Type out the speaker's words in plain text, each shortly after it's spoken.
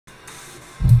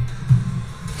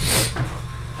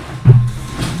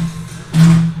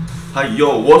Hi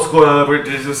yo, what's going on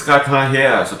everybody? This is Skycon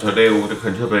here. So today we're going to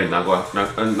continue playing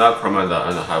Necromunda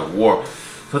Underhive War.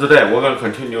 So today we're going to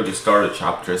continue to start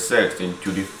chapter 6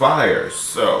 into the fire.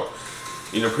 So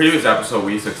in the previous episode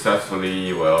we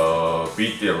successfully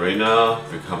beat the arena,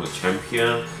 become the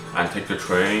champion, and take the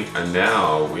train. And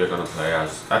now we are going to play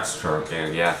as extra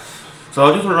again. Yeah. So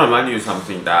I just want to remind you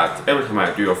something that every time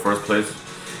I do a first time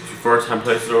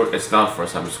playthrough, it's not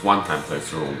first time, it's one time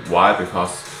playthrough. Why?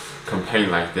 Because campaign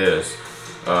like this,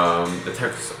 it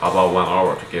takes about 1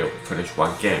 hour to finish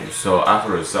one game. So as a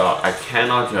result, I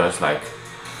cannot just like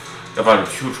if I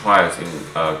do 2 tries in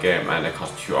a game and it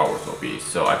costs 2 hours or be.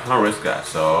 So I cannot risk that.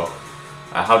 So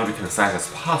I have to be concise as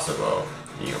possible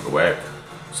in the way.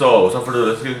 So for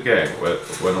this game,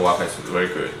 when the weapon is very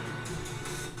good.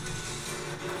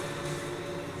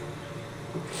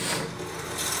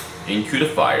 Into the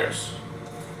fires.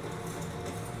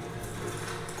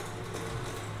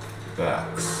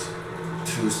 Backs.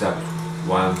 2 steps.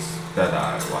 1 that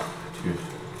I 1, 2.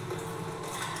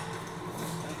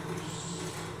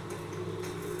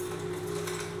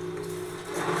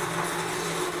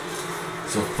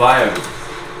 So fire.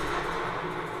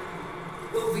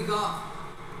 What have we got?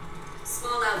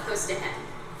 Small outpost ahead.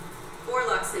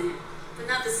 Orlocks in it, but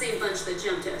not the same bunch that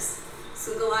jumped us.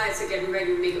 Some Goliaths are getting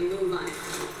ready to make a move on it.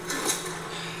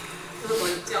 Look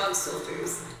like dog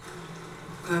soldiers.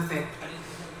 Perfect.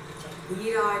 We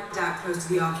need our adapt close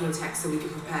to the archaeotech so we can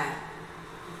prepare.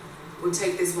 We'll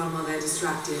take this one while they're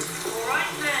distracted. Alright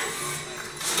then.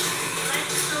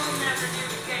 Let's still never do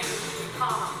the game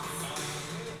path.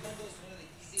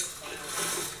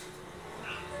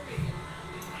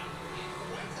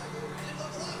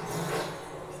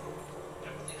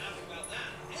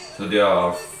 So there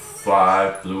are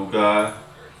 5 blue guys.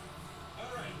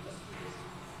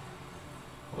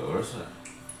 Where is it?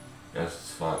 Yes,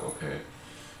 it's 5, okay.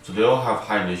 So they all have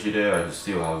high initiative and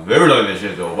still have very low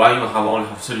initiative. One even only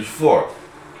have 34.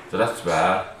 So that's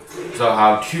bad. So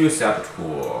I have 2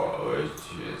 saboteur,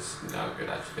 which is not good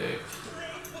actually.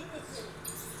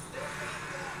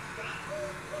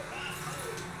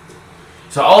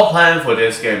 So our plan for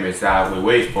this game is that we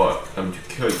wait for them to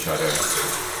kill each other.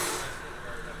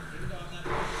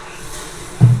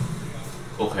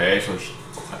 Okay, so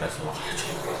okay, that's a lot.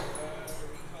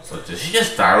 So did she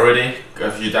just die already?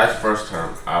 If she dies first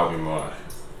turn, I'll be more like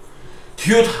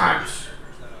 2 times.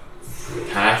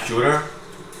 Can I shoot her?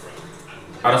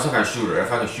 I don't think I can shoot her.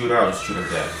 If I can shoot her, I'll just shoot her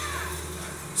dead.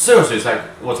 Seriously, it's like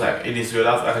what's like in this real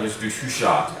life I can just do 2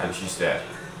 shots and she's dead.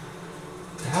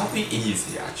 That'll be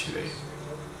easy actually.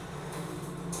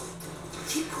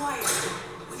 Keep quiet.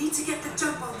 We need to get the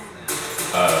jump on them.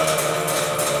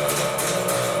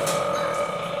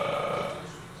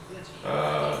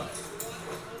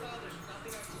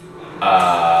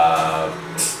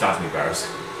 That's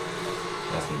embarrassing.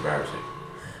 That's embarrassing.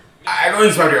 I don't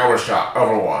expect an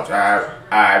Overwatch.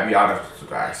 I be honest with you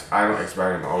guys. I don't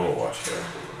expect an Overwatch here.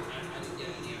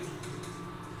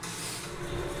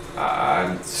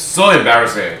 So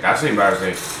embarrassing. That's so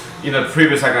embarrassing. In the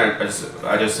previous second,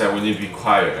 I just said we need to be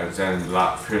quiet, and then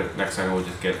next second we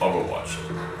just get Overwatch.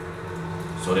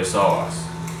 So they saw us.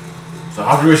 So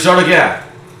how do we start again?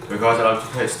 Because I like to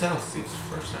play stealth this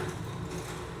first time.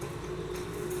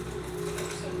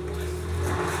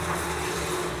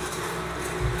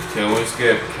 Can we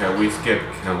skip? Can we skip?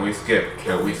 Can we skip?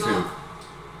 Can we skip?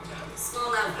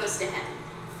 Small outpost ahead.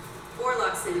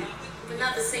 Orlocks in it, but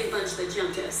not the same bunch that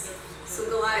jumped us. Some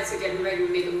Goliaths are getting ready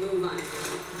to make a move on it.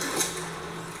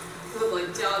 Look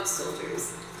like dog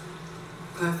soldiers.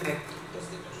 Perfect.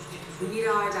 We need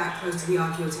our adapt close to the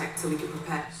archaeotech so we can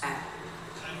prepare.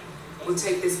 We'll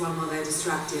take this one while they're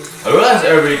distracted. I realize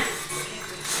every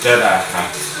that I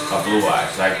have a blue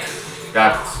eyes, like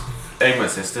that aim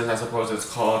assistant I suppose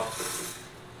it's called.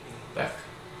 Like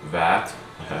that.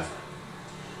 Okay.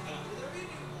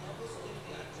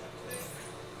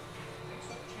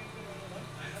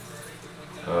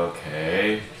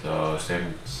 Okay, so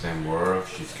same work,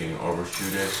 she's getting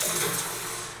overshooted.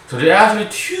 So there are actually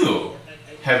 2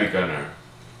 heavy gunner.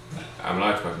 I'm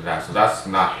not expecting that, so that's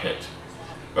not hit.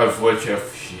 Of which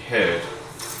if she hit.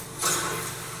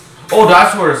 Oh,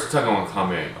 that's where the second one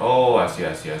come in. Oh, I see.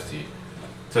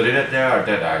 So there are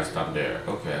dead eyes down there.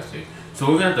 Okay, I see. So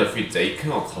we're gonna defeat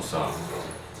Zaken or Kosa.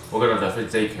 We're gonna defeat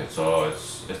Zaken, so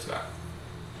it's that.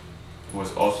 It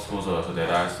was also dead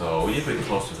eyes, so we need to be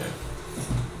close to him.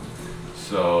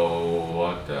 So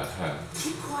what the heck?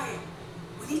 Keep quiet.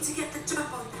 We need to get the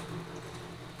jump on them.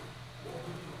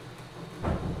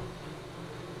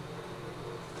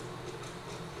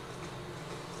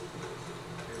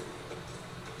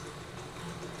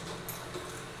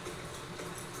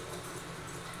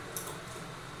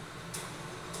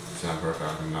 not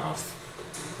perfect enough.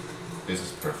 This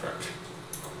is perfect.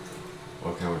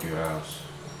 What can we do else?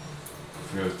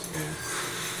 Field scan.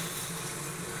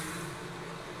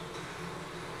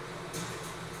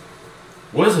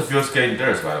 What is the field scan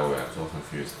does, by the way? I'm so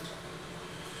confused.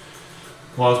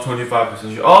 Plus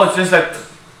 25%. Oh, it's just like,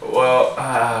 well,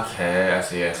 okay, I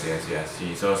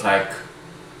see. So it's like,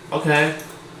 okay,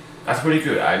 that's pretty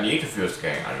good. I need to field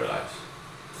scan, I realize,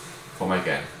 for my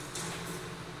game.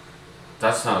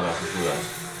 That's not enough to do that.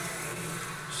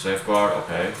 Safeguard,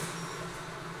 okay.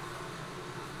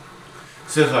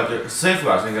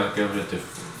 Safeguard, I think I'll give it the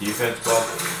defense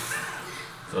buff.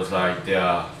 So it's like they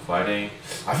are fighting.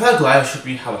 I feel like Goliath should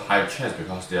have a higher chance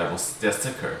because they're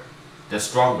thicker, they're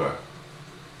stronger.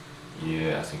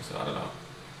 Yeah, I think so. I don't know.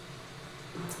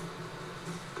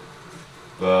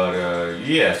 But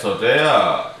yeah, so they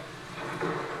are.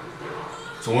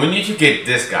 So we need to get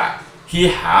this guy. He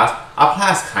has a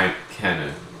plasma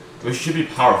cannon, which should be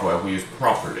powerful if we use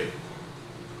properly.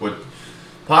 With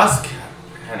plasma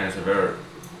cannons are very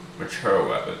mature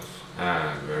weapons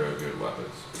and very good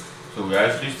weapons. So we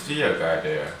actually see a guy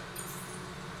there.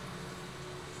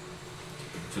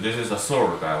 So this is a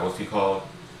sword guy. What's he called?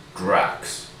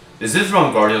 Drax. Is this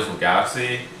from Guardians of the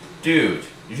Galaxy? Dude,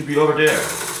 you should be over there.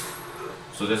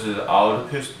 So this is auto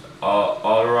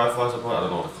rifle, I suppose. I don't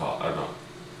know what to call it. I don't know.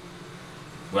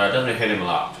 But I definitely hit him a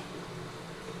lot.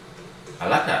 I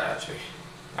like that actually.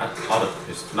 That's auto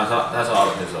pistol. That's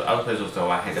auto pistol. Auto pistol is the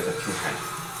one hand. That's a two-hand.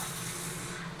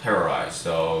 Terrorized.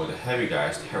 So the heavy guy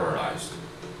is terrorized.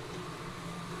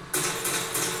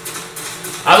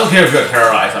 I don't care if you're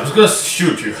terrorized. I'm just gonna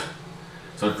shoot you.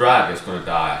 So Drag is gonna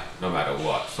die no matter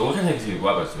what. So we can take these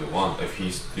weapons we want if he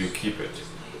still keep it. If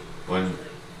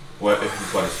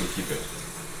he wants to keep it.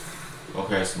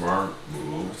 Okay, smart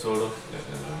move sort of.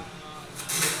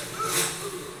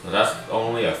 So that's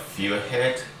only a few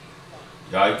hits.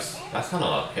 Yikes, that's not a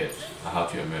lot of hits. I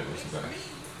have to admit with you guys.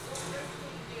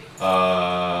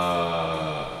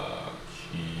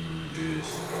 He is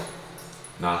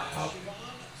not helping.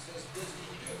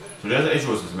 So there's an issue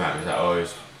with this map, is that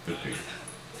always 50.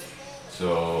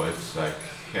 So it's like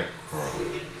heck crow.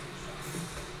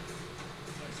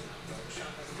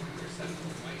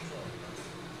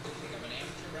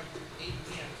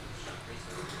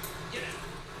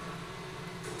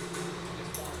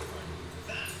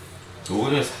 So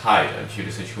we'll just hide until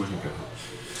the situation becomes.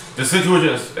 The situation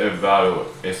is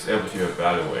able to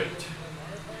evaluate.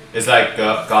 It's like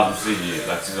Gotham City,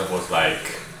 like season was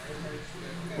like.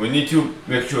 We need to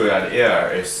make sure that the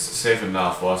air is safe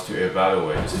enough for us to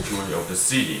evaluate the situation of the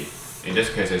city. In this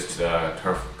case, it's the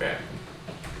turf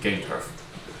game turf.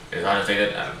 Is that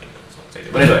stated? I don't think it's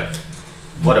stated. But anyway,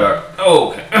 whatever. Oh,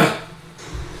 okay.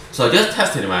 So I just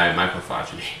tested my microphone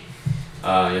actually.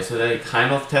 Yesterday,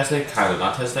 kind of tested, kind of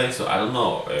not tested. So I don't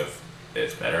know if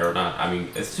it's better or not. I mean,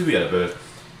 it should be a little bit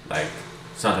like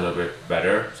sounds a little bit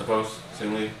better,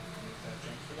 supposedly.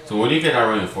 So when you get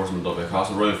our reinforcement though, because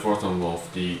the reinforcement of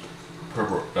the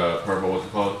purple, what's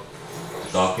it called?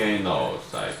 Docking? No,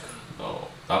 it's like, no,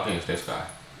 Docking is this guy.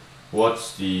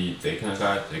 What's the Dakin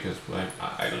guy? Dakin's playing?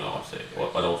 I don't know what to say.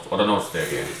 I don't know what's their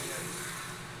game.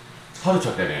 How to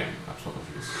check their name? I'm so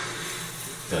confused.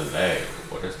 Delay.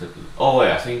 What is the delay? Oh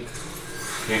wait, I think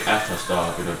gain extra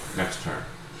stuff in the next turn.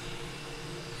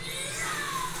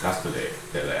 That's the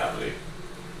delay, I believe.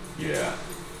 Yeah.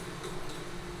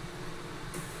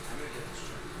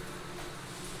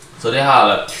 So they have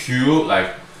like two,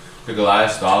 like the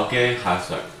Goliath style game has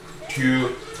like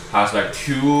two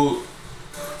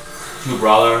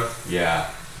brother, yeah,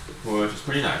 which is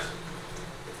pretty nice.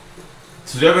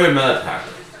 So they're very melee attack.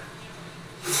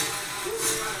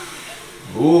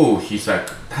 Ooh, he's like,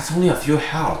 that's only a few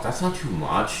health, that's not too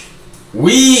much.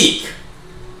 Weak!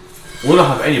 We don't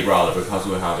have any brother because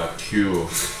we have like two.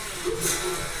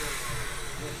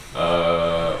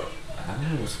 I don't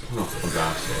know what's the point of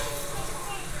downstairs.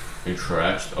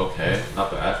 Entrenched, okay,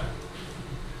 not bad.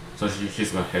 So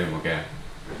she's gonna hit him again.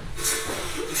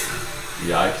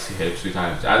 Yikes, he hit him 3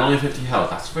 times. And only 50 health,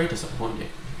 that's very disappointing.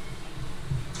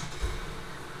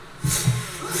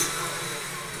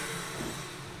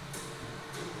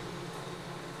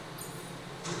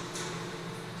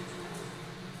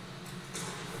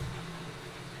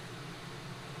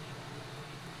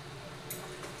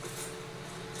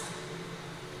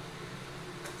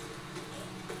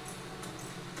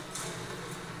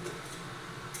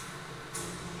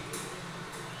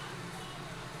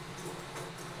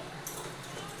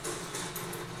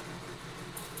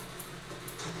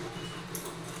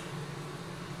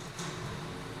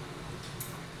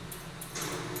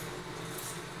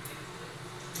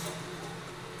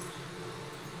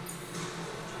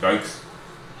 Yikes.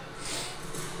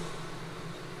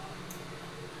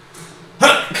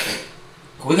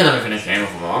 We can never finish game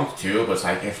if we want to, but it's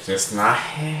like if it's not,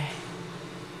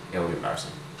 it'll be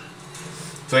embarrassing.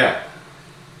 So yeah.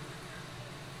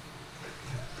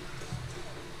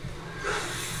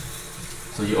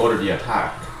 So you order the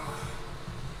attack.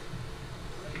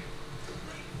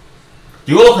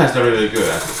 The Orlocks are really good,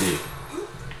 as you see.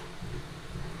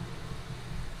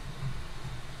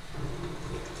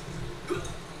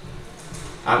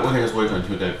 And we can just wait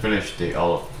until they finish the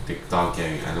all of the dog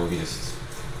game, and we can just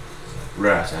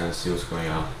rest and see what's going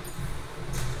on.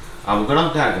 We're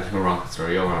gonna get until round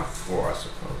 3 or round 4, I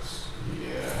suppose.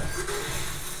 Yeah.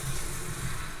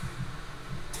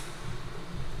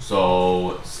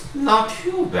 So it's not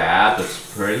too bad, but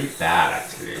it's pretty bad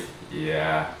actually.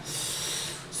 Yeah.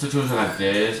 Situation like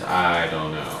this, I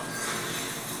don't know.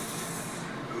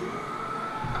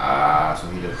 So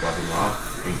he just got him up.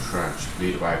 Entrenched,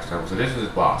 lead by example. So this is his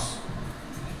boss.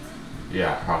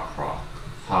 Yeah, Hawk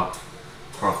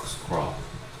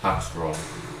Scroll.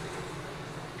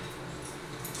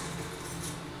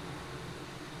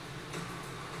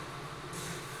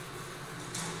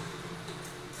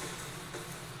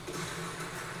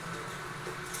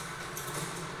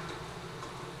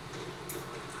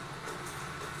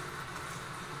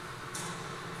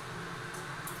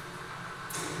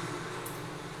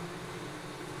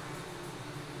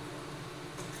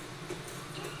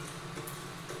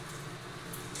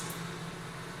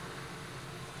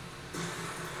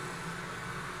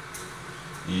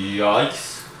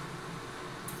 Yikes.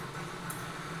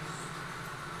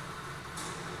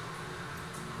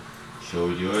 Shall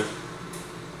we do it?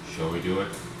 Shall we do it?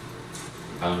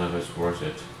 I don't know if it's worth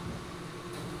it.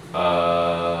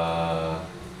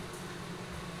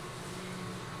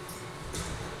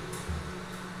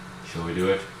 Shall we do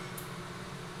it?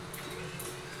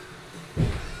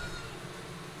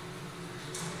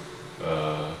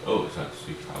 Oh, it's not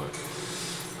sweet salad.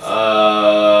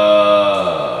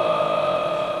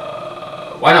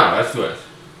 Why not? Let's do it.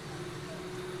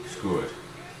 Screw it.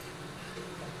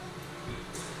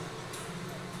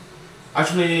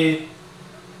 Actually,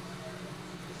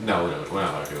 no, we're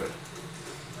not gonna do it.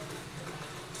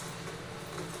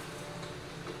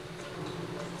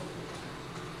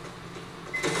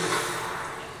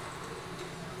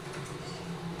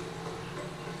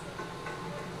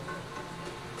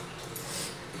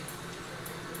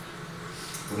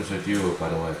 What does it do, by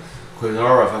the way?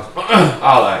 Quinora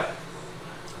ally.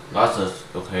 That's just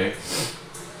okay.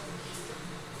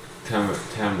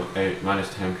 8 minus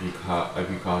 10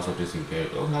 AP cost of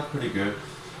disengage. Oh, that's pretty good.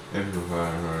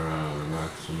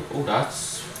 Maximum. Oh,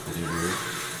 that's pretty good.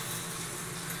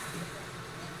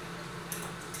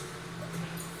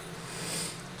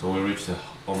 So we reached the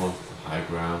almost high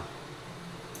ground.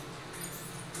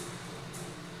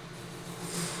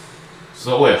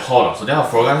 So wait, hold on. So they have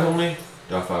 4 guys only?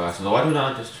 They have 5 guys. So why do they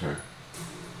not just turn?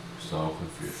 So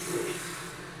confused.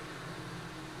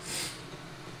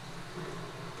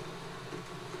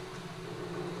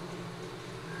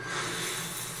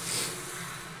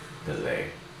 Delay.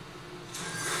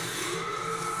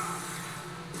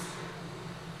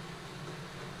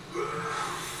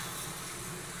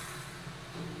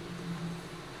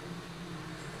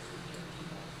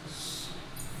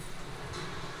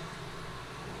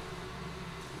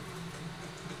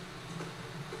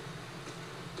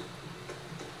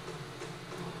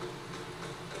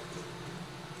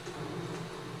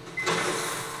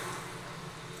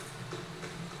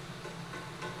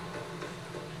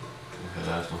 Okay,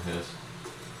 that's not his.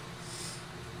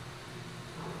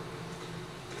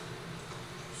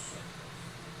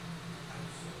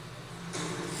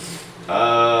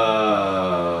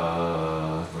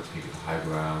 We're taking high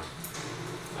ground,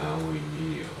 and we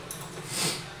kneel.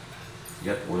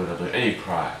 Yep, we're not doing any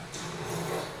cry.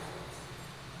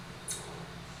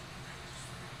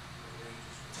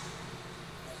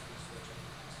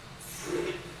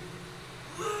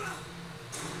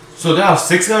 So there are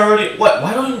 6 already. What?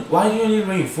 Why do you need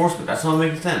reinforcement? That's not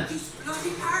making sense. These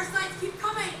bloody parasites keep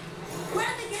coming. Where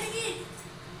are they getting in?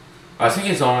 I think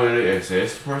it's already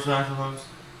exists person, I suppose.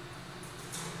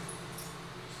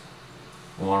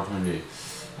 120.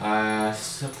 I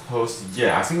suppose,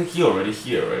 yeah, I think he already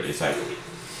here already. It's like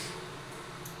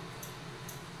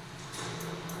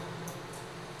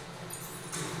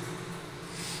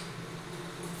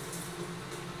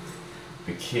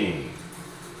the king.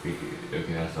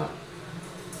 Okay, that's not.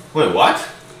 Wait, what?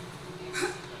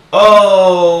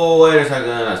 Oh, wait a second.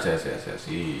 Yes.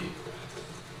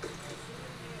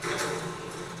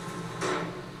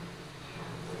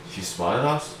 She spotted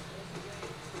us?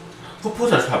 Who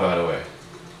put that trap, by the way?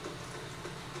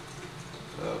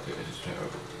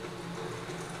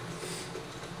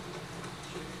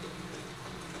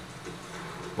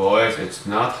 Boys, it's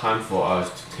not time for us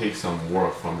to take some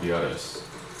work from the others.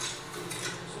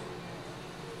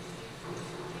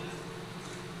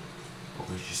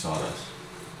 Okay, she saw us.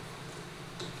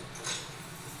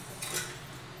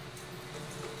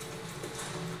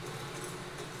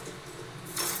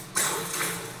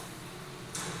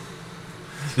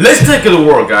 Let's take the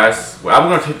work, guys. Well, I'm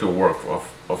gonna take the work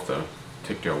of them.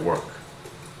 Take their work.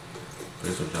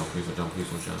 Please don't jump, please don't jump, please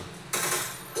don't jump.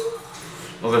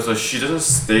 Okay, so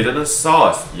they didn't saw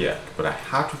us yet, but I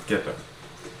have to get them.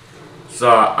 So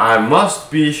I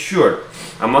must be sure,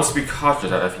 I must be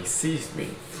cautious that if he sees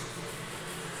me.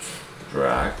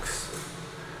 Drax.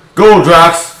 Go,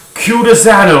 Drax! Kill the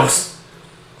Xanos!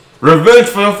 Revenge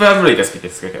for your family! Just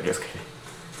kidding.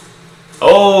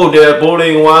 Oh, they're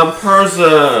bullying one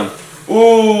person!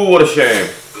 Ooh, what a shame.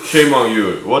 Shame on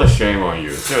you. What a shame on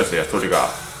you. Seriously, I swear to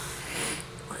God.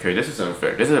 Okay, this is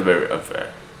unfair. This is very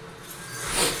unfair.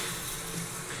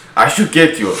 I should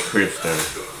get you a Christian.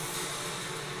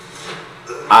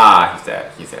 Ah,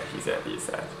 he's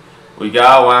dead. We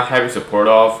got one heavy support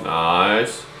off.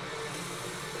 Nice.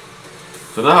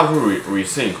 So now I have to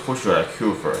resync. Who should I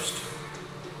kill first?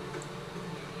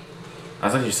 I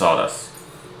think he saw us.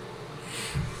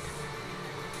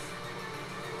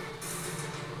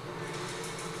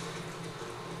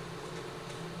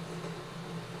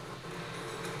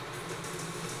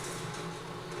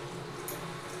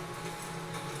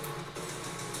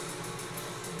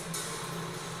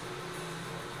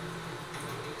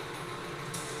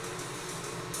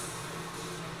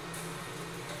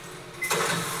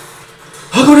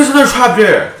 How come there's another trap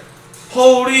there?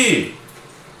 Holy!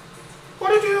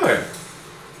 What are you doing?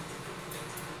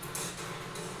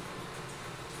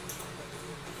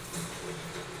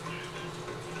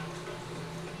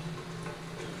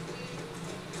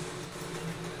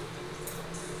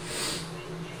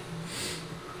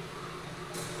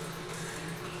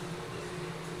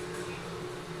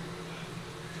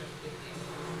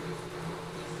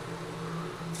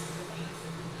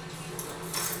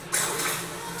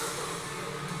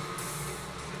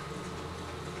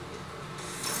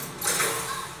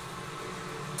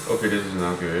 Okay, this is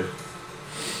not good.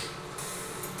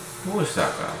 Who is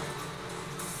that guy?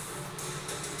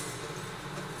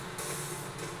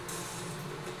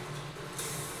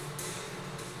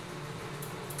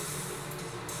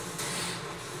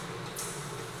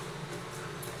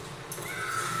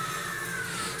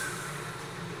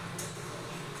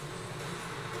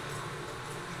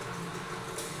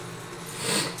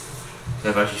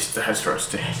 If I just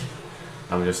starts dead,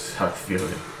 I'm just how I feel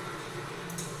it.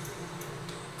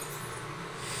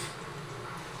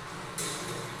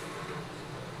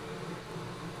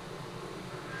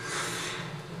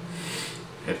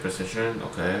 Hit precision,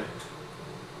 okay.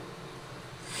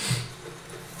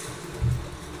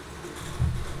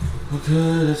 Okay,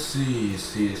 let's see.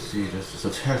 So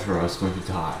Tetra is going to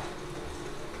die.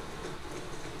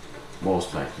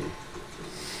 Most likely.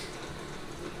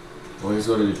 Well, he's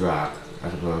going to drag, I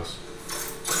suppose.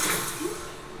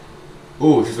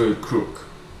 Oh, she's going to crook.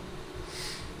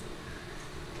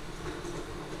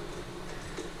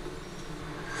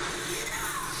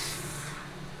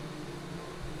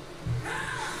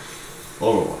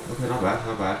 Oh, okay, not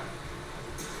bad.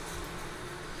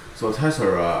 So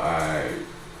Tessera, I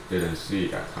didn't see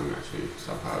that coming actually,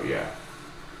 somehow, yeah.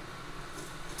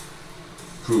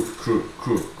 Crook.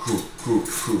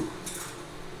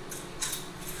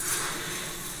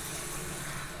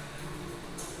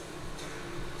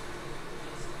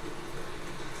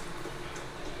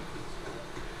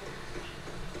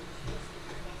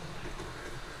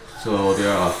 So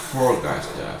there are 4 guys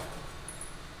left.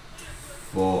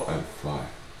 4 and 5.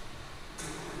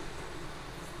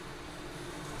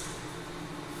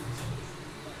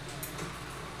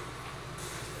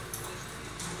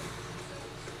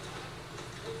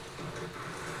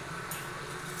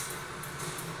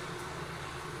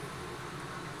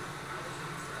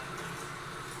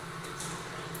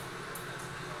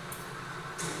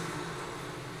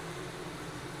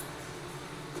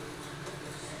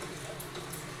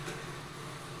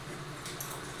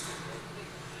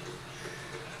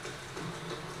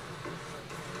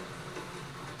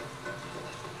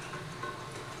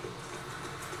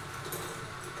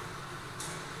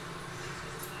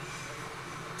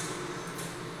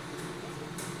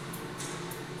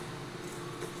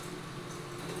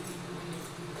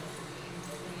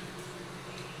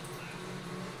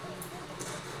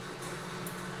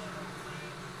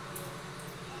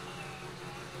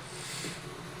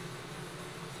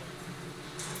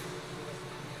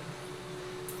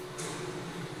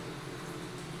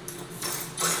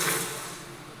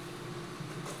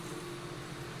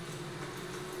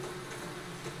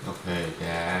 Okay,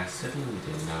 that certainly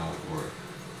did not work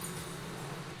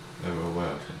very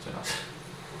well, turns out.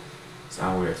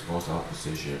 Somewhere exposed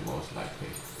opposition, most likely.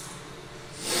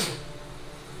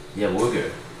 Yeah, we're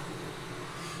good.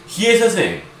 Here's the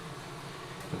thing.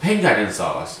 The pink guy didn't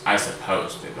saw us. I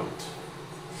suppose they don't.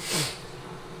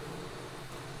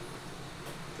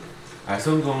 I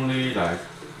think only like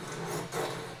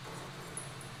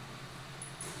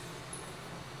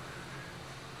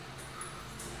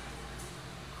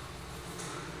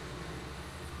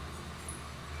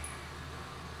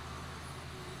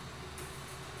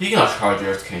he cannot charge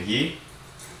us, can he?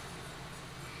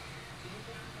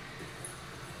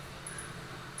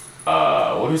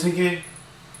 What are you thinking?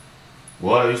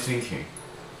 What are you thinking?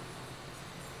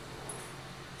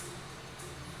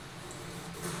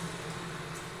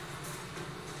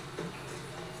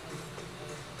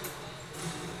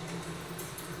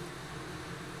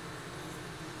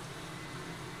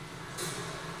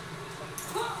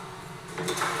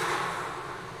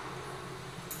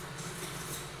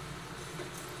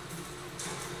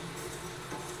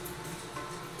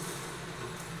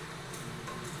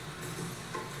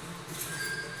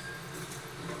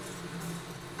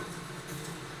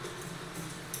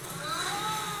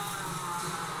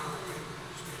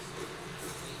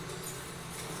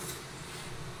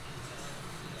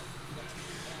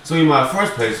 So in my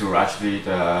first playthrough, actually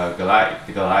the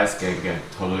Goliath get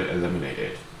totally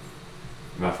eliminated.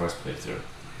 In my first playthrough.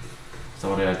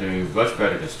 So they are doing much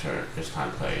better this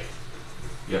time play.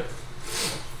 Yep.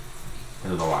 I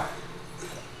don't know why.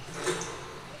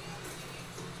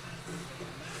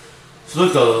 So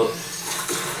look at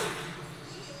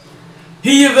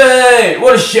he evade!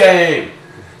 What a shame!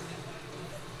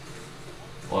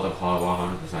 All the power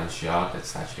 100% shot,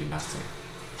 that's actually nothing.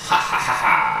 Ha ha ha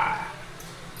ha!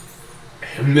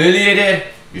 Humiliated?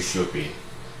 You should be.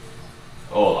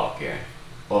 Orlock, yeah.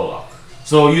 Orlock.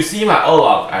 So you see my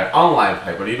Orlock at online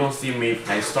play, but you don't see me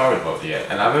playing story mode yet.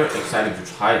 And I'm very excited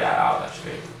to try that out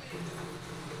actually.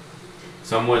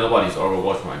 Somewhere nobody's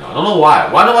Overwatch right now. I don't know why.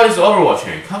 Why nobody's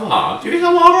Overwatching? Come on, do you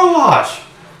come Overwatch?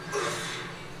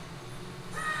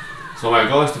 So my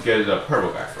goal is to get the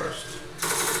purple guy first.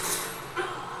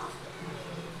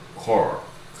 Core.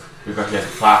 Because he has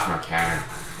a plasma cannon.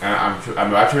 And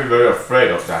I'm actually very afraid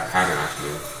of that cannon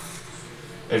actually.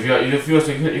 If you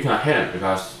think you cannot hit him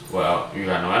because, well, you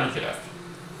got no energy left.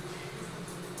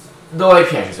 No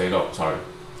AP I should say, no, sorry.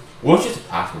 Which is a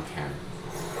plasma cannon?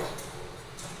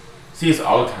 See, it's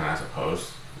auto cannon I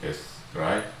suppose. Is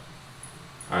right?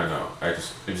 I don't know.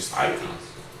 It's just icons.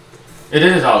 It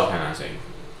is auto cannon I think.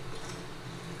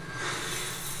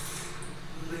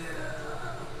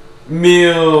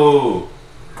 Mew!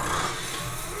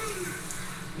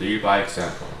 Lead by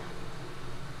example.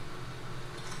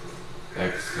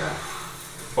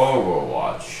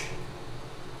 Overwatch.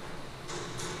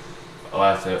 Oh,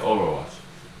 I said Overwatch.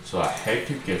 So I hate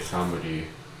to give somebody.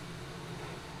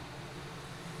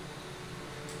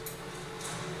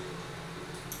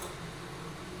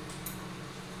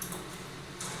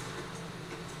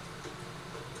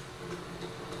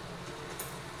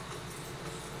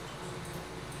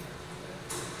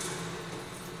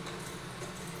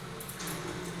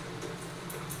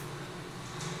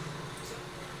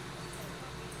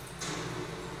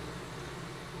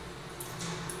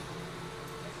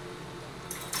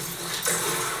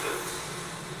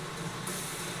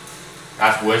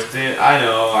 That's wasted. I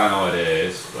know it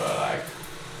is, but like.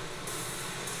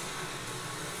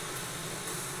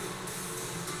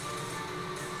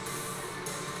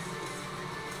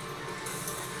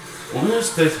 We're gonna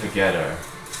stay together.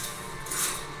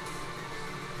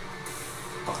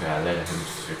 Okay, I let him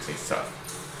fix himself.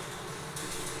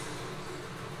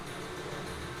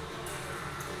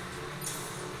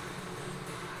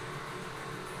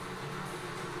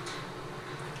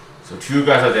 So 2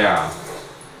 guys are down.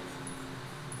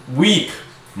 Weak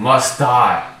must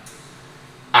die.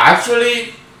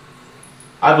 Actually,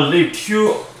 I believe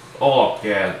 2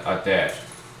 Orlocks are dead.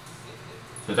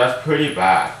 So that's pretty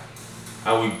bad.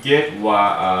 And we get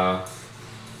one.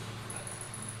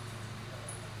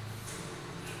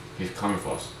 He's coming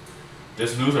for us.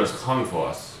 This loser is coming for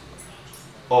us.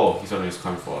 Oh, he's only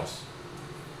coming for us.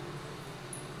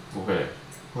 Okay,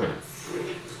 wait.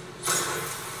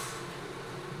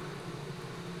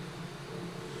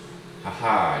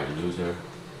 Haha, you loser.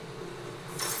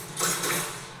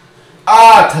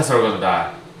 Ah, Tessa gonna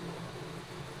die.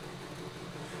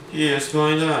 He is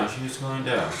going down, she's going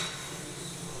down.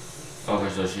 Okay,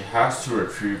 so she has to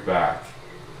retreat back.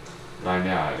 Right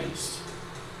now, at least.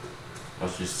 Oh,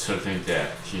 she's certainly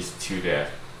dead. She's too dead.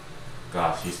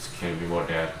 God, she can't be more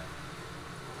dead.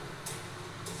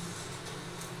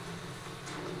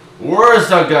 Where's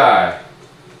that guy?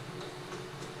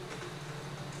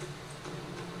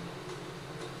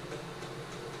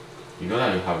 You know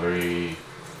that you have very...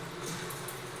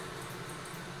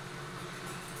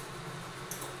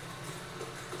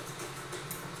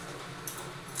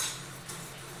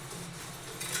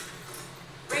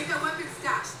 Raid their weapon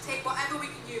stash. Take whatever we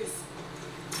can use.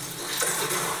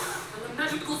 And the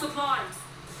medical supplies.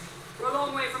 We're a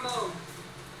long way from home.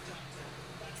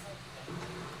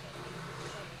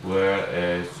 Where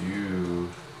is you?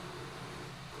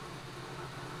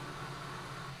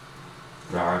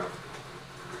 Right.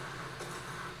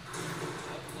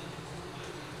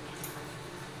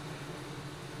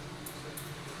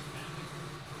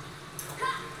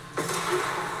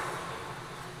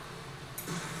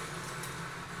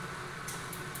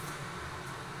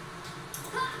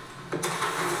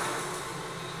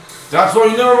 That's why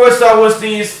you never wish that was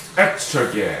these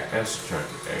extra gear. Extra.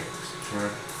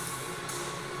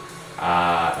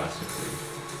 Ah, that's the thing.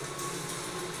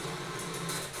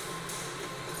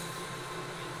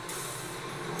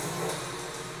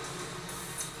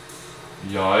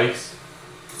 Yikes.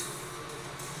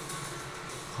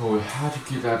 Oh, we had to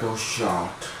get that little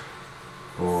shot.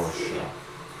 Oh, shot.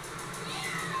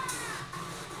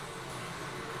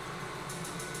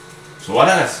 So what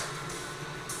else?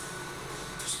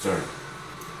 Stern.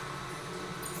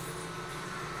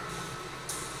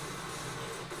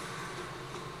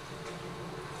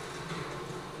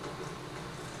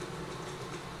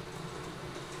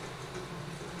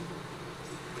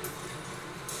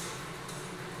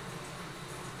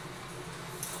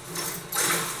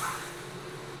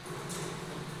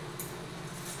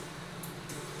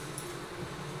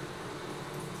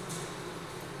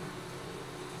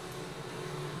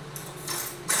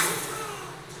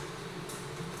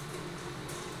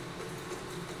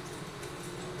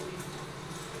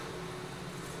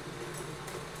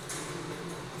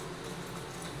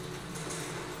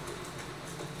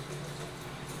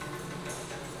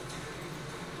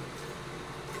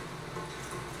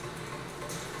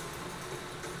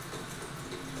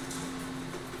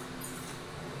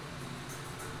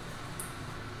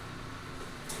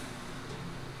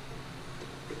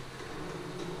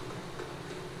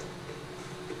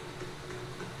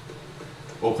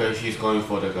 Okay, she's going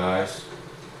for the guys.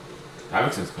 That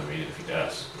makes sense convenient if he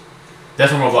does.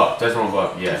 There's one more buff. There's one more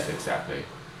buff. Yes, exactly.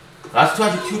 That's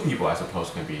 22 people, I suppose,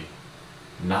 can be.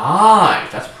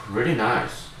 Nice. That's pretty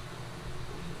nice.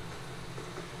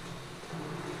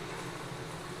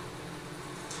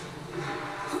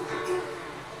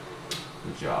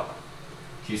 Good job.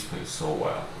 He's playing so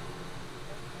well.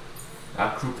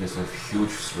 That crook is a huge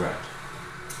threat.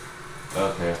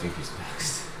 Okay, I think he's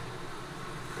next.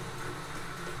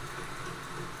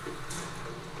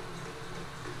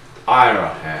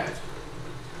 Arrowhead.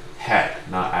 Head,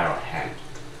 not arrowhead.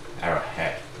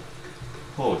 Arrowhead.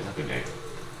 Oh, that's a good name.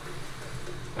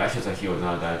 That shows that he was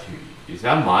not that too. Is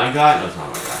that my guy? No, it's not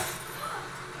my guy.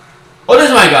 Oh, this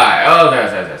is my guy! Oh,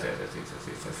 there's. I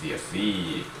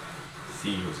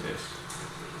see who's this.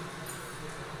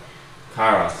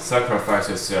 Kara, sacrifice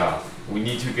yourself. We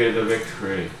need to get the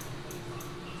victory.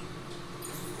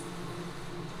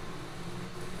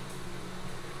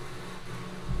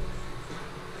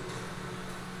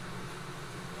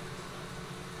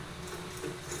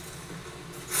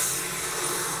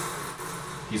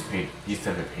 He's pain. He's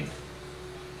tempered pain.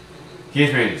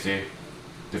 He's pain, see?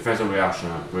 Defensive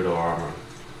reaction, brittle armor.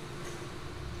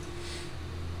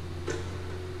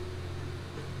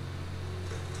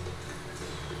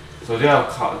 So they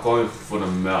are going for the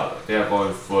melt. They are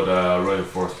going for the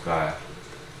reinforced guy.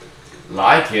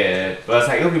 Like it, but it's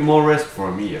like it'll be more risk for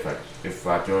me if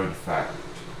I join the fact.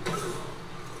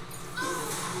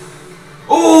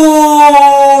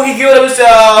 Ooh, he killed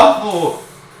himself. Ooh.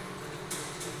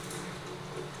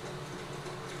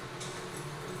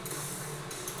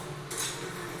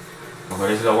 Okay,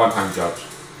 this is a one-time job,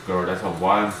 girl. That's a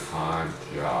one-time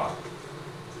job.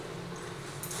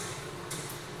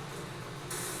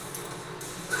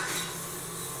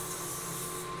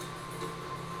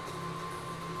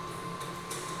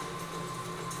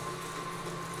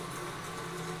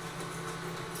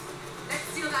 Let's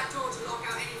seal that door to lock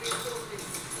out any reinforcements.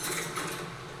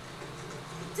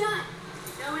 Done.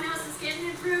 No one else is getting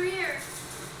in through here.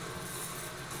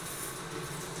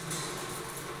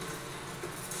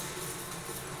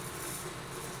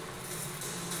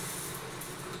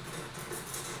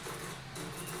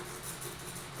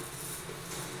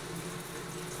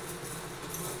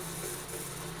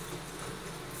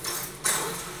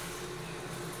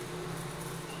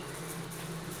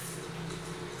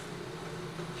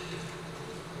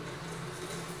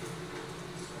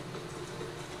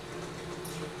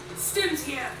 Stim's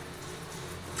here.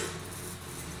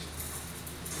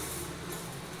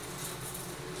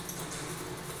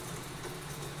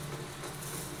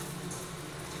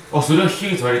 Oh, so the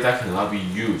healings already that cannot be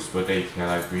used, but they can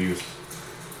like be used.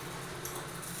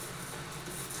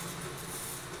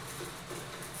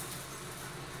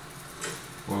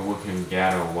 When we can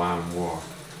gather one more.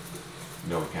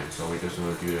 No, we can't. So we're just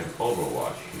gonna do an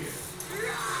Overwatch here.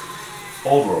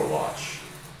 Overwatch.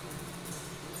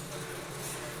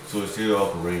 So it's still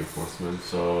up reinforcement.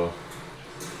 So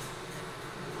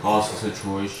hostile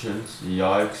situations.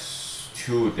 Yikes!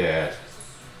 2 dead.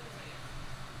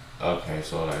 Okay,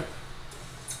 so like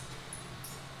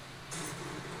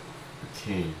the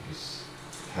king is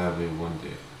heavily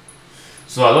wounded.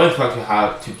 So I don't expect to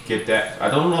have to get that. I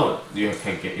don't know. You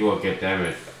will get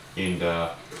damage in the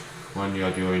when you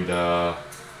are doing the.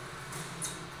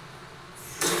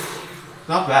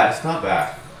 Not bad. It's not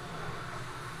bad.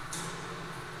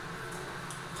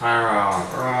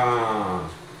 Kyra, run.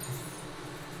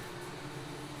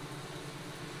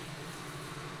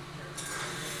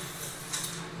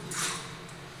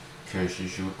 Can she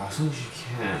shoot? I think she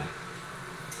can.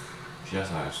 She has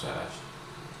like that.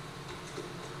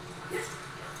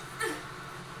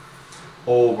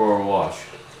 Overwatch.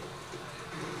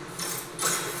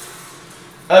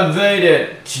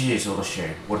 Evaded! Jeez, what a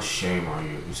shame. What a shame are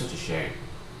you? You're such a shame.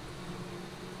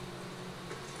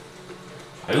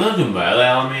 Are you gonna do melee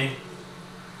on me?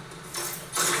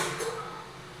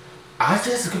 I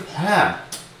think it's a good plan.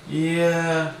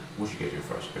 Yeah. We should get you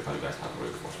first because you guys have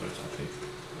reinforcements, I think.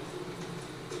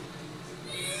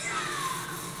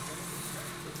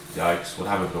 Yikes, what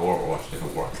happened to the Overwatch?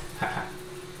 Didn't work.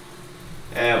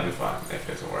 It'll be fine if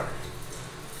it doesn't work.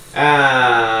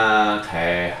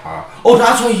 Okay, oh,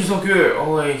 that's why he's so good.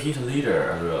 Oh wait, he's a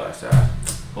leader. I realized that.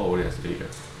 Oh, yes, leader.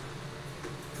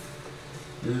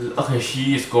 Okay,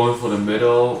 he is going for the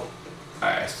middle.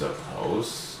 I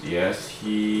suppose. Yes,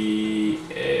 he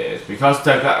is because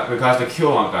the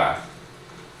kill one guy.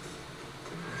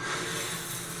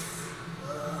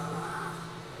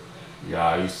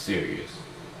 Yeah, are you serious?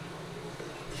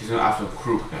 He's going after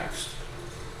Crook next.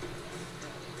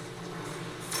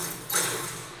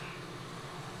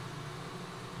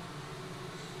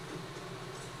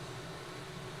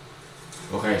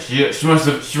 Okay, she must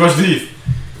leave.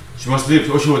 She must leave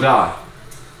or she will die.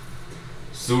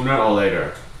 Sooner or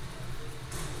later.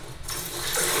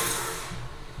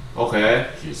 Okay,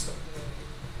 she's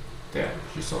dead.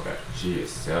 She's so dead. She is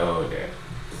so dead.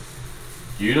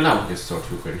 You don't have this sort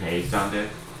of grenades down there.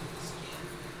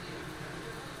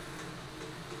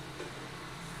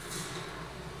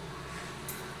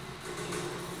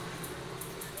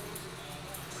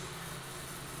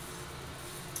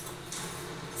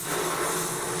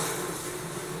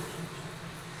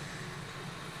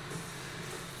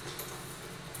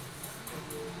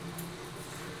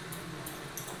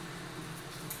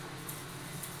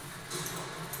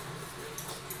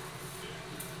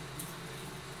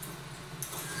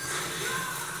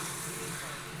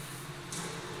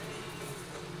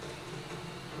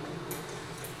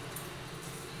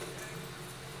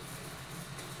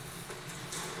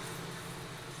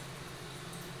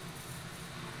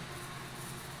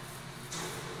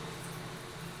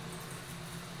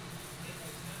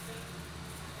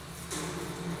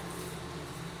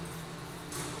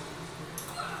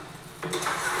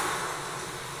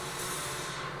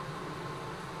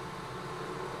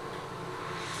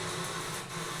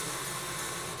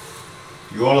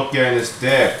 Your again is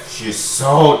dead. She's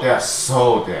so dead,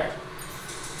 so dead.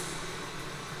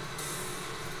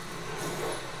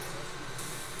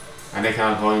 And they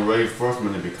can't go in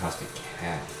reinforcement because they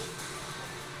can't.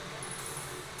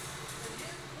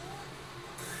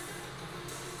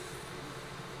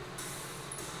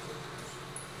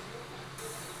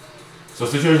 So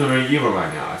situation is very even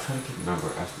right now. I try to keep the number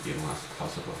as even as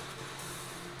possible.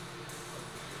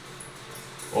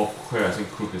 Okay, I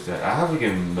think Crook is dead. I have to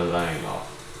get Melee off.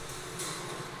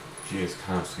 She is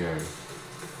kind of scary.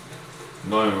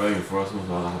 Not reinforcements,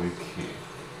 so I don't have a key.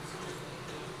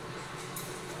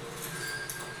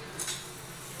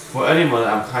 For any melee,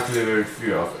 I'm actually very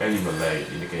fear of any melee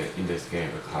in this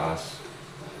game because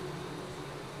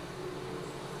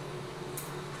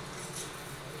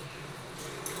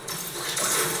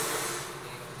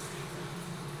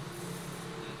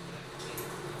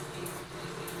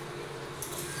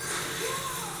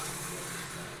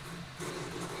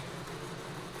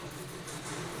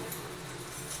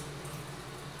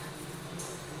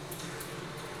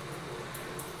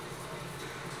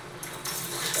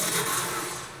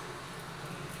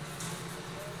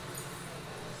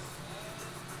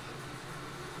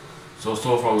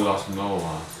so far we lost no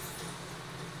one.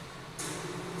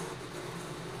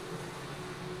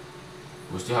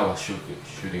 We still have a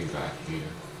shooting guy here,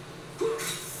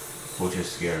 which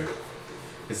is scary.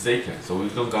 It's vacant, so we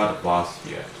don't got a boss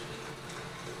yet.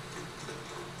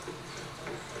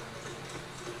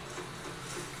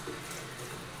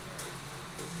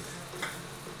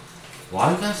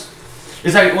 Why, guys?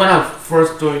 It's like when I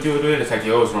first do it, it's like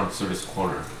you always run through this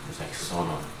corner. It's like so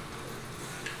annoying.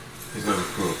 He's gonna be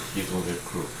cruel. He's gonna be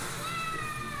cruel.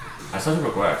 I start to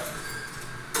regret.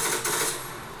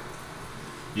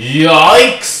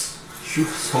 Yikes! You're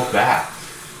so bad.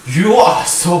 You are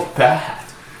so bad.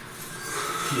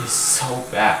 He is so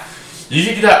bad. You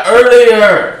should do that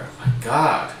earlier. Oh my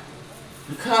god.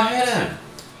 You can't hit him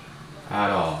at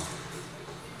all.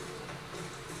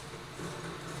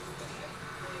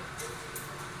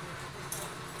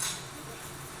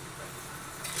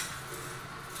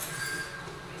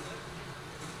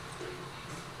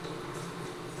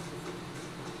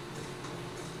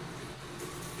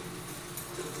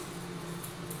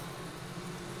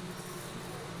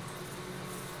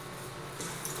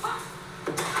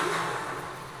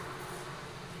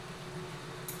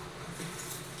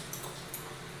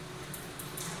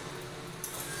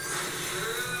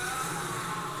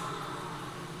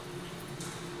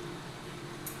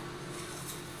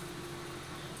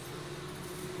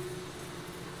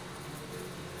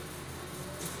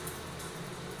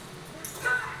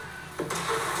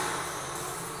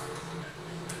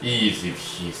 Easy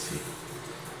peasy.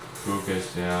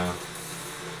 Focus down.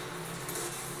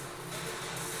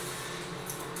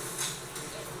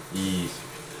 Easy.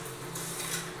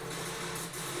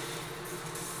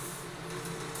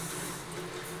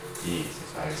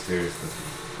 Jesus, I seriously.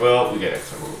 Well, we get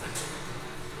extra movement.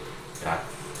 Yeah.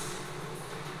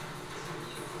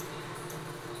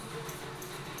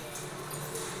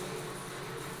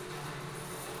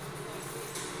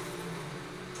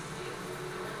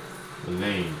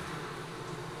 Lane.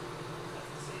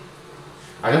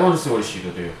 I don't want to see what she's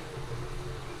gonna do.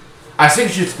 I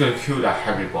think she's gonna kill that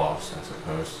heavy boss, I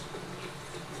suppose.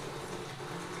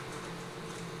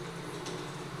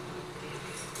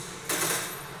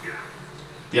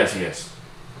 Yes, yes.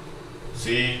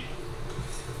 See?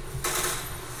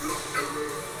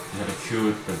 They had to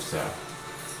kill themselves.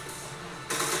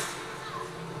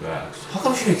 That. How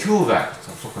come she didn't kill that?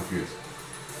 I'm so confused.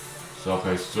 So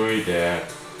okay, 3 there.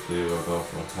 So we'll go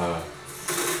for her.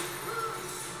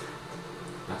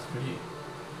 That's pretty.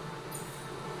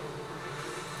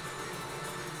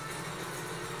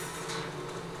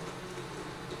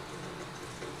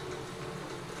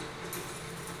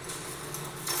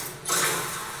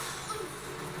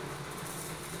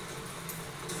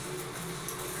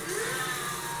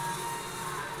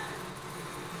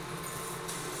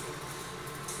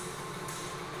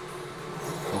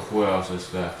 So who else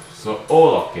is left? So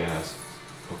Orlocks gets.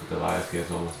 Look at the life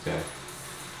gets almost dead.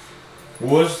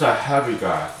 What's that heavy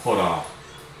guy? Hold on.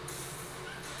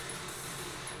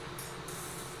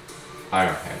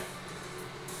 Ironhead.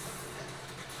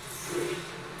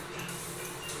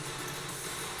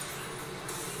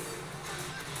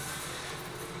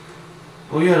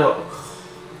 Oh yeah, no.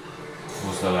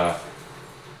 What's that left?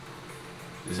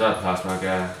 Is that plasma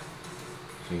guy? I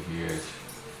think he is.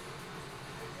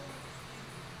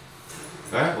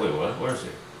 Eh? Wait, what? Where is he?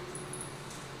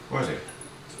 Where is he?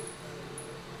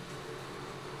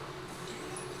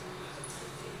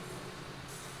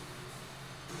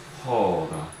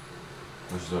 Hold on.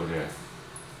 What's over there?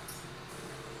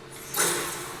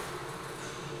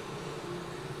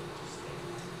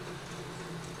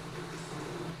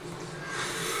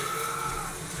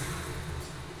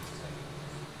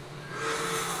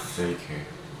 JK.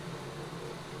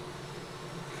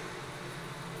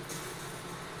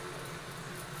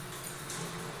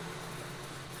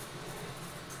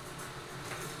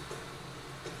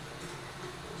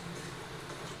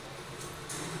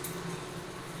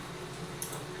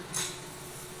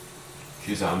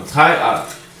 She's I'm tired.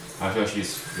 I feel she's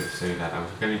saying that I'm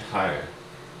getting tired.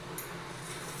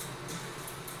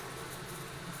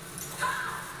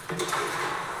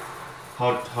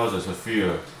 How does it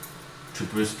feel to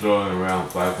be thrown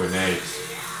around by grenades?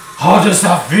 How does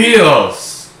that feel?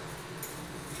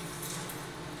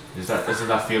 Isn't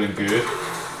that feeling good?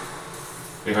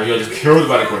 Because you're just killed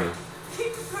by the grenade.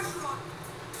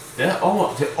 They're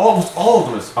almost all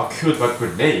of them are killed by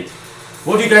grenade.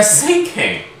 What are you guys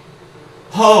thinking?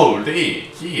 Holy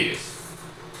jeez.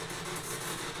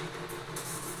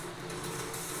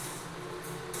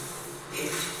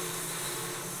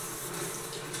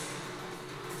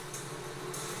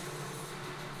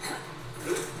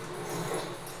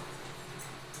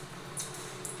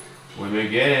 We may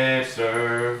get it,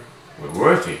 sir.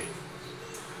 Where is he?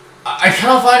 I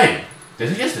cannot find him. Did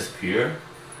he just disappear?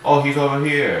 Oh, he's over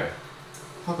here.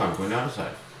 How come I'm going down the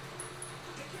side?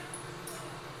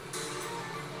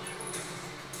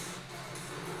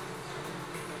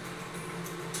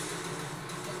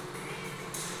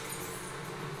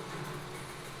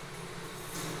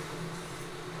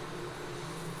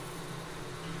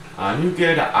 You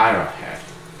get the Arrowhead.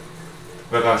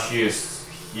 Because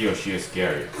he or she is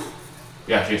scary.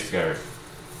 Yeah, she's scary.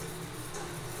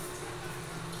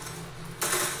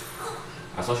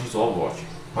 I thought she's Overwatch.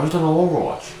 Why you don't know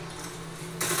Overwatch?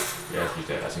 Yeah, she's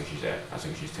dead. I think she's dead. I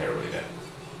think she's terribly dead.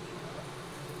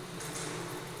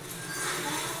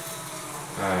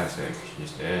 I think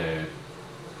she's dead.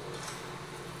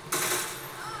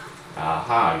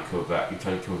 Aha, you kill back. You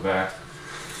try to kill back.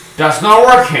 That's not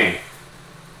working!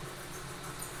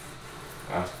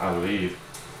 I believe.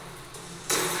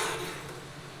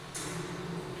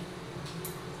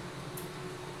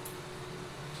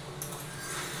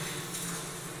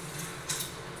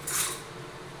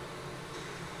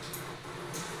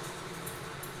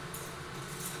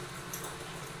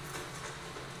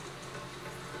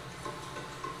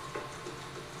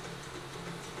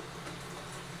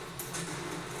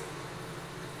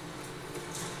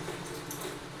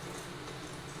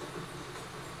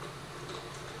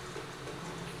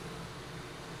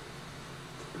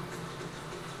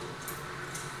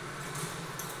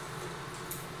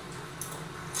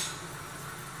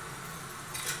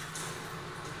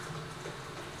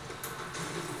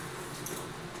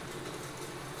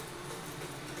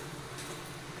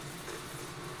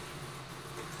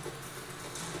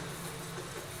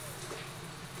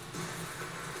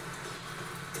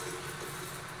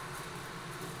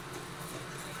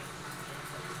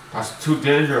 That's too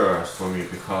dangerous for me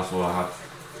because what happened?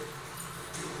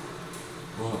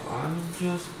 Well, I'm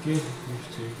just getting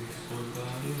used to be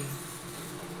somebody.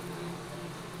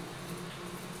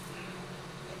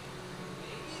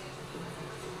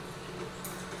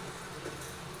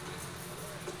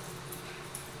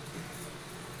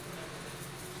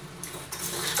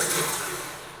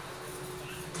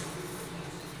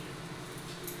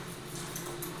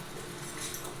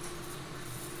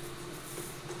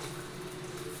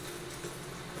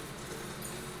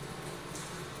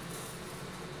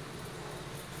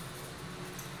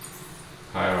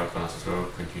 Higher advanced throw,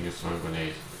 continuous throwing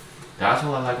grenades. That's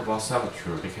what I like about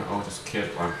Saboteur. They can all just kill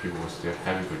on people with their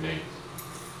heavy grenades.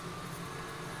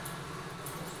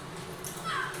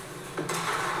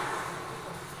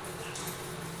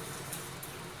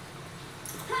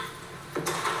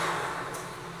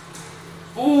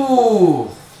 Ooh!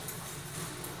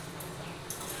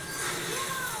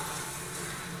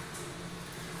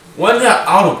 When they're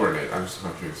auto grenade, I'm just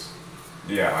confused.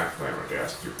 Yeah, I flammer, they are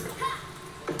stupid.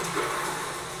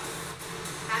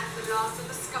 Of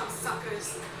the scum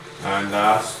suckers. And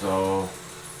that's so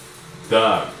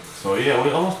done. So yeah,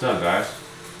 we're almost done, guys.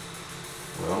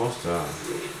 We're almost done.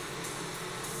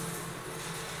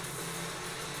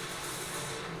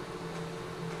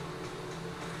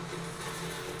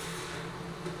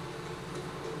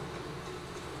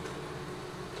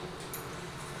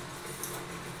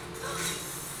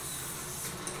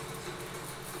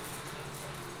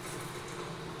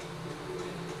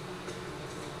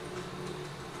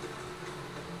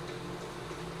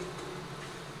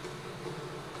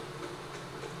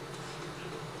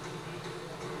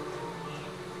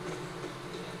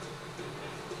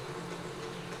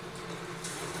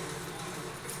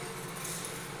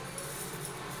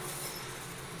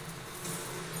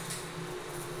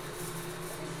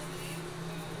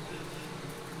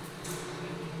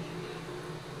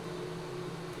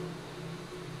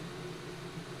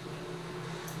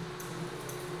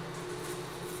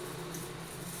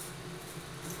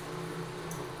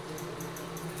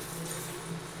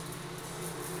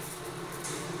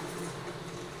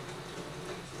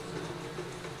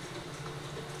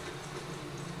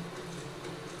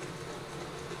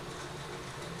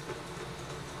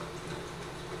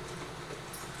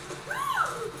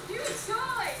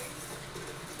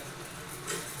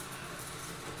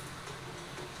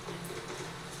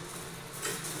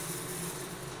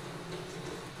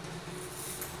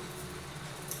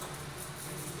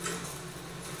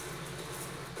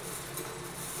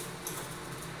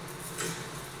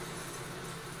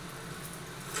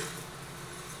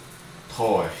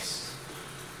 Toys.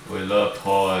 We love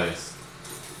toys.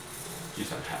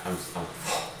 Jeez, I'm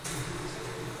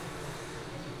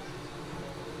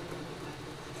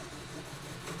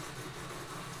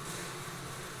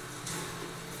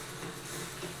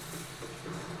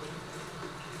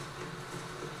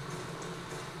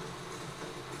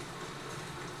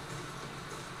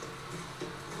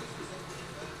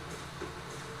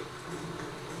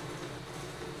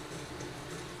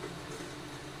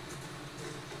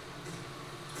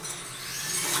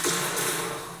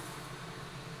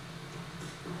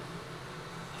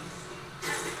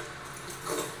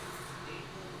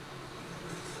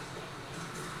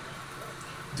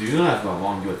Do you know if I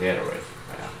want your dead already?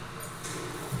 Yeah.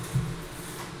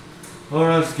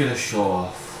 Alright, let's get a show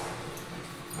off.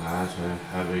 That's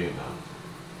heavy enough.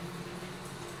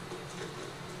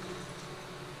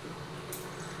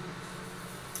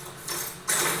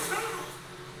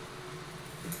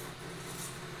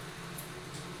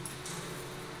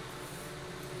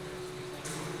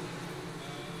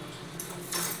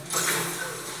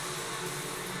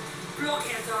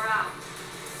 Blockheads are out.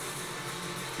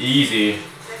 Easy.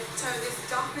 Let's turn this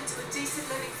dump into a decent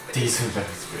living space. Decent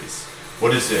living space.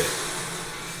 What is it?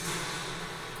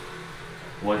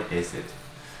 What is it?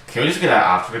 Can we just get that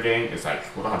after the game? It's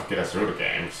like, we don't have to get us through the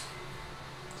games.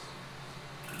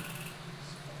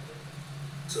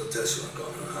 So Tessera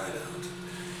got her hideout.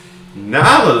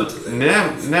 Now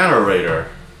the narrator.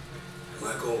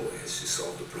 Like always, she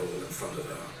solved the problem in front of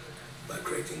her by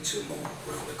creating 2 more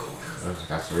around the corner.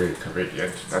 That's really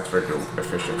convenient. That's very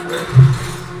efficient way.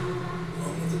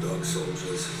 Along with the dog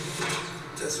soldiers,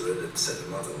 Tessera had set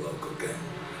another local gang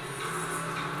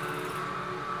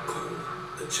called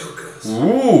the Chokers.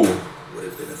 Ooh! Would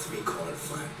have been a 3-cornered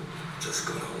fight, just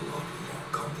got a whole lot more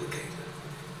complicated.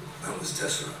 That was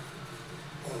Tessera,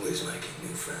 always making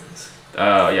new friends.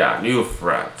 Yeah, new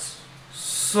friends.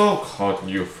 So-called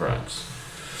new friends.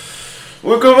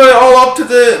 We're going all up to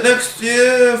the next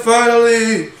year,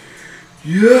 finally!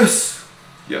 Yes!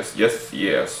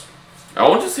 Yes. I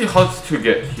want to see how to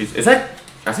get his... Is that...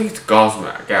 I think it's gas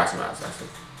mask, I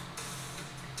think.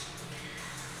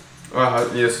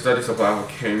 Yes, that is about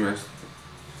King.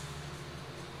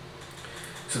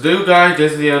 So do you guys,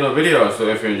 this is the end of the video. So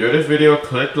if you enjoyed this video,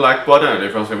 click the like button. If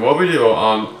you want to see more video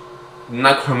on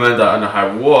Necromunda and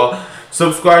Underhive War,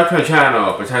 subscribe to my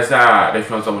channel. Besides that, if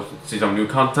you want to see some new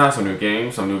content, some new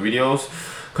games, some new videos,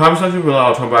 comment section below.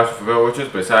 I'll turn back to favorite watches.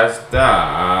 Besides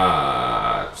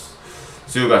that,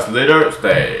 see you guys later.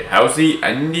 Stay healthy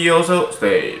and also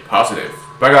stay positive.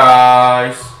 Bye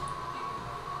guys.